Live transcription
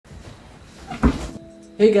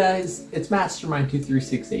Hey guys, it's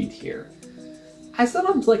Mastermind2368 here. I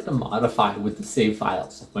sometimes like to modify with the save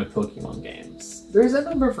files of my Pokemon games. There's a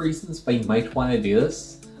number of reasons why you might want to do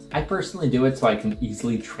this. I personally do it so I can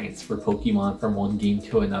easily transfer Pokemon from one game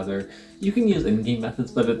to another. You can use in-game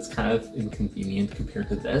methods, but it's kind of inconvenient compared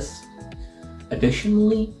to this.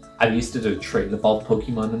 Additionally, I've used it to trade evolved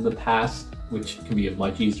Pokemon in the past, which can be a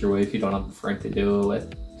much easier way if you don't have a friend to do it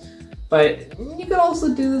with. But you could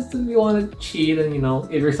also do this if you want to cheat and,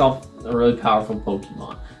 give yourself a really powerful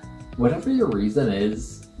Pokemon. Whatever your reason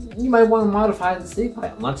is, you might want to modify the save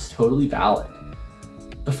file, and that's totally valid.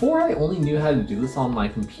 Before, I only knew how to do this on my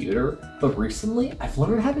computer, but recently I've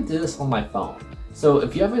learned how to do this on my phone. So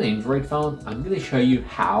if you have an Android phone, I'm going to show you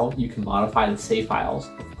how you can modify the save files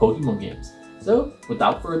of Pokemon games. So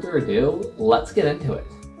without further ado, let's get into it.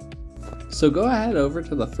 So go ahead over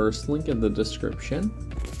to the first link in the description,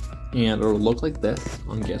 and it'll look like this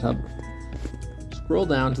on GitHub. Scroll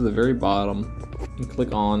down to the very bottom and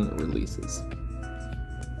click on Releases.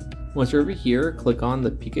 Once you're over here, click on the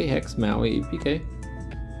PKHEX Maui APK.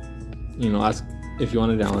 Ask if you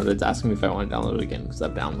want to download it. It's asking me if I want to download it again because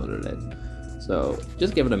I've downloaded it. So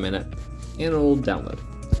just give it a minute and it'll download.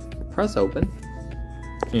 Press open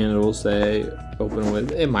and it will say open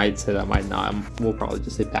with, it might say that, might not. We'll probably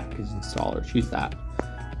just say package installer, choose that.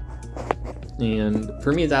 And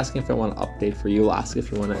for me, it's asking if I want to update. For you, it'll ask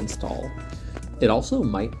if you want to install. It also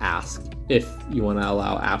might ask if you want to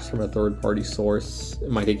allow apps from a third-party source.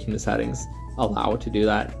 It might take you into settings. Allow it to do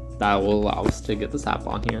that. That will allow us to get this app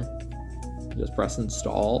on here. Just press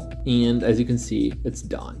install, and as you can see, it's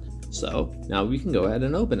done. So now we can go ahead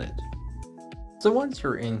and open it. So once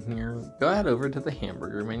you're in here, go ahead over to the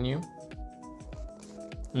hamburger menu,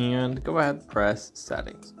 and go ahead and press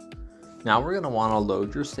settings. Now we're going to want to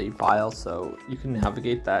load your save file so you can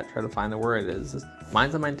navigate that, try to find where it is.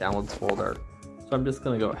 Mine's in my downloads folder. So I'm just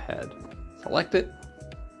going to go ahead, select it,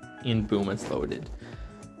 and boom, it's loaded.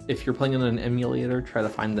 If you're playing on an emulator, try to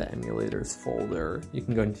find the emulator's folder. You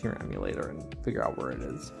can go into your emulator and figure out where it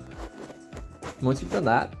is. Once you've done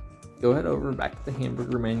that, go ahead over back to the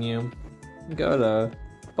hamburger menu and go to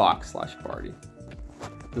box/party.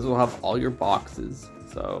 This will have all your boxes.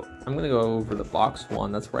 So I'm going to go over to box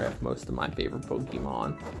 1, that's where I have most of my favorite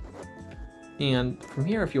Pokemon. And from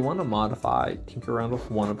here, if you want to modify, tinker around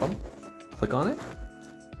with one of them, click on it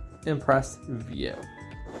and press view.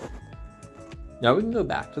 Now we can go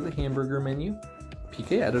back to the hamburger menu,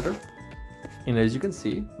 PK editor, and as you can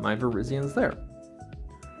see, my Virizion's there.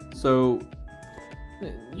 So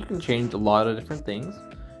you can change a lot of different things.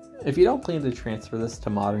 If you don't plan to transfer this to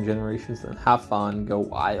modern generations, then have fun, go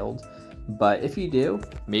wild. But if you do,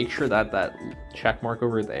 make sure that that check mark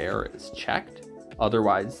over there is checked.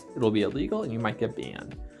 Otherwise, it'll be illegal and you might get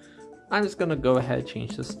banned. I'm just going to go ahead and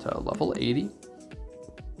change this to level 80.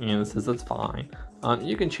 And it says that's fine.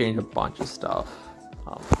 You can change a bunch of stuff.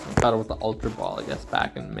 I got it with the Ultra Ball, I guess,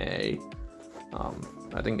 back in May. I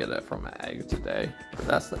didn't get it from an egg today.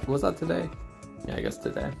 Was that today? Yeah, I guess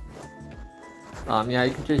today. Yeah,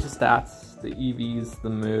 you can change the stats, the EVs, the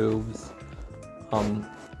moves.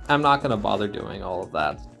 I'm not going to bother doing all of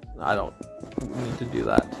that. I don't need to do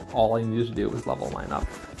that. All I need to do is level mine up.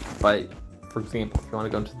 But, for example, if you want to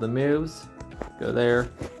go into the moves, go there,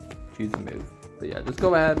 choose a move. But yeah, just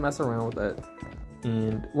go ahead, mess around with it.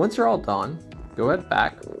 And once you're all done, go ahead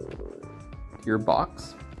back to your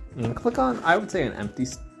box and click on, I would say, an empty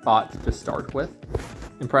spot to start with,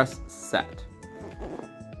 and press set.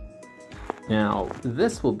 Now,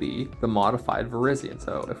 this will be the modified Virizion.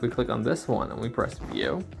 So if we click on this one and we press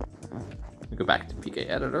view, we go back to PK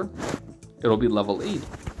editor, it'll be level 80.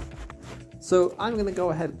 So I'm going to go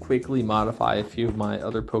ahead and quickly modify a few of my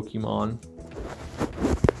other Pokemon.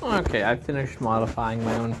 Okay, I finished modifying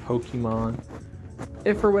my own Pokemon.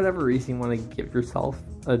 If for whatever reason you want to give yourself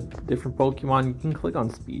a different Pokemon, you can click on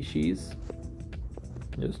species.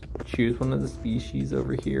 Just choose one of the species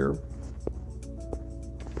over here.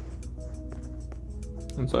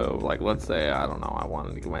 And so, like, let's say, I don't know, I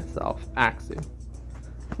wanted to give myself Axew.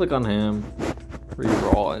 Click on him,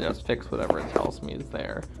 reroll, and just fix whatever it tells me is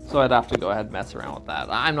there. So I'd have to go ahead and mess around with that.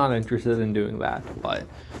 I'm not interested in doing that, but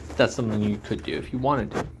that's something you could do if you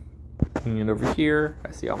wanted to. And over here,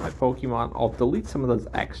 I see all my Pokemon. I'll delete some of those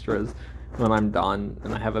extras when I'm done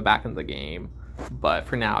and I have it back in the game. But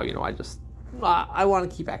for now, I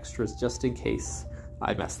want to keep extras just in case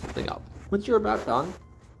I mess something up. Once you're about done,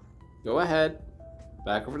 go ahead,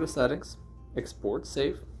 back over to settings, export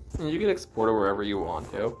save, and you can export it wherever you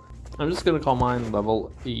want to. I'm just going to call mine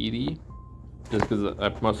level 80, just because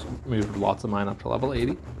I've moved lots of mine up to level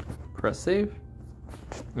 80. Press save,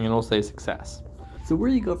 and it'll say success. So where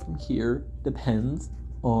you go from here depends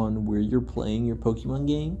on where you're playing your Pokemon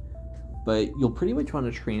game, but you'll pretty much want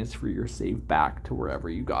to transfer your save back to wherever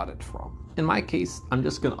you got it from. In my case, I'm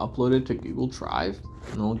just going to upload it to Google Drive,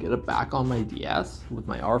 and I'll get it back on my DS with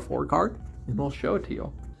my R4 card, and I'll show it to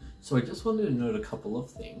you. So I just wanted to note a couple of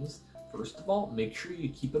things. First of all, make sure you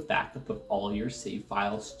keep a backup of all your save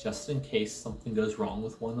files just in case something goes wrong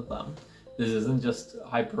with one of them. This isn't just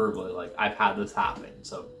hyperbole, like I've had this happen,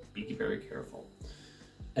 so be very careful.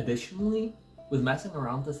 Additionally, with messing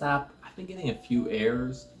around with this app, I've been getting a few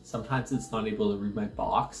errors. Sometimes it's not able to read my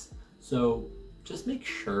box, so just make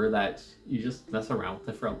sure that you just mess around with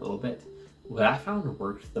it for a little bit. What I found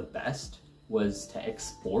worked the best was to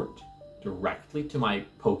export directly to my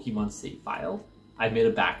Pokemon save file. I made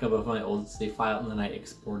a backup of my old save file and then I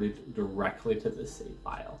exported directly to this save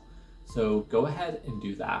file. So go ahead and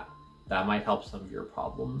do that. That might help some of your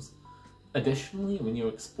problems. Additionally, when you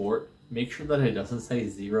export, make sure that it doesn't say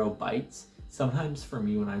 0 bytes. Sometimes for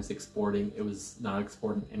me when I was exporting, it was not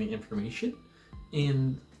exporting any information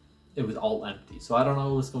and it was all empty. So I don't know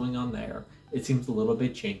what was going on there. It seems a little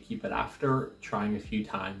bit janky, but after trying a few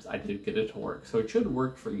times, I did get it to work. So it should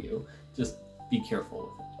work for you. Just be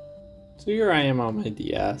careful with it. So here I am on my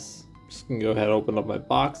DS. I'm just gonna go ahead and open up my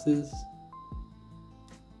boxes.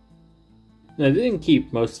 And I didn't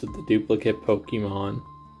keep most of the duplicate Pokemon,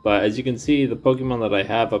 but as you can see, the Pokemon that I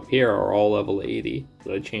have up here are all level 80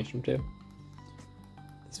 that I changed them to.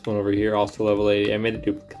 This one over here also level 80. I made a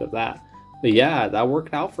duplicate of that. But yeah, that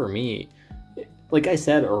worked out for me. Like I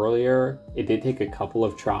said earlier, it did take a couple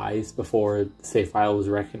of tries before the save file was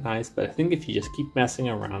recognized, but I think if you just keep messing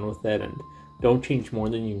around with it and don't change more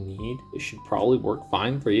than you need, it should probably work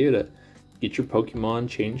fine for you to get your Pokemon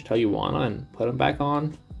changed how you want and put them back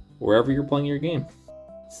on wherever you're playing your game.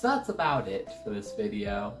 So that's about it for this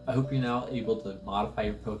video. I hope you're now able to modify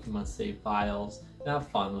your Pokemon save files and have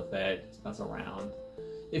fun with it, just mess around.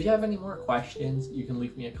 If you have any more questions, you can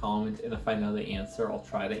leave me a comment, and if I know the answer, I'll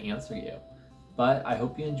try to answer you. But I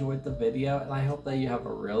hope you enjoyed the video, and I hope that you have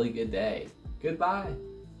a really good day. Goodbye!